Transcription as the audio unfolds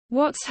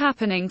What's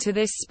happening to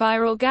this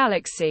spiral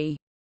galaxy?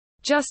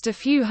 Just a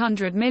few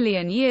 100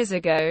 million years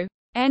ago,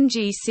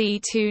 NGC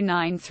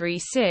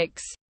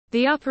 2936,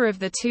 the upper of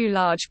the two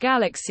large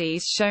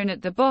galaxies shown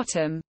at the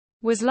bottom,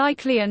 was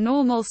likely a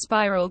normal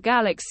spiral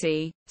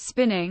galaxy,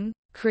 spinning,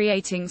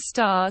 creating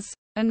stars,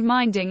 and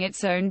minding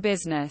its own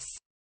business.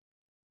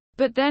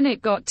 But then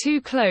it got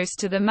too close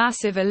to the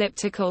massive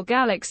elliptical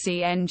galaxy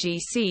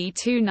NGC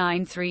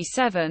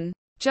 2937,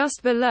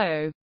 just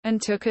below,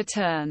 and took a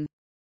turn.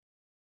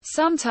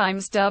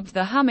 Sometimes dubbed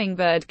the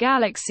Hummingbird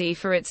Galaxy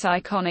for its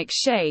iconic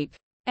shape,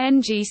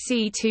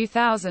 NGC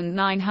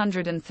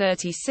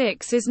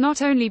 2936 is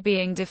not only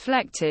being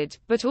deflected,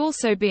 but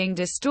also being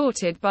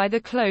distorted by the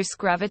close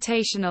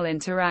gravitational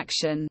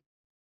interaction.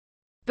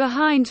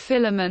 Behind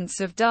filaments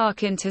of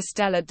dark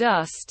interstellar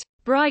dust,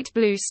 bright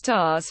blue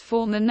stars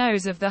form the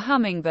nose of the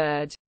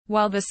hummingbird,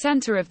 while the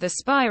center of the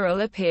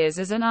spiral appears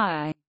as an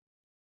eye.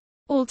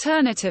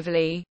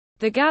 Alternatively,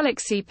 the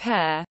galaxy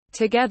pair,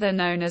 together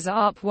known as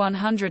ARP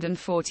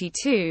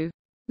 142,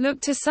 look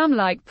to some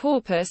like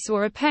Porpoise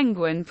or a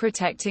penguin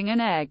protecting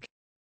an egg.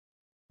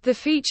 The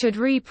featured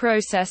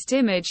reprocessed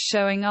image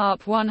showing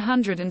ARP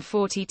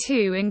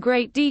 142 in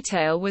great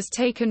detail was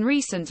taken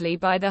recently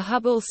by the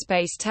Hubble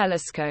Space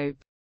Telescope.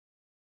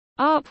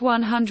 ARP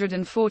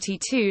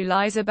 142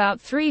 lies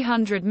about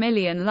 300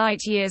 million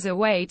light-years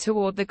away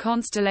toward the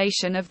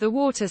constellation of the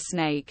water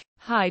snake,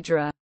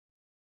 Hydra.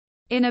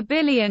 In a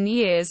billion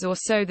years or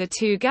so the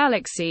two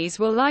galaxies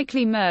will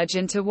likely merge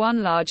into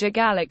one larger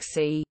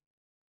galaxy.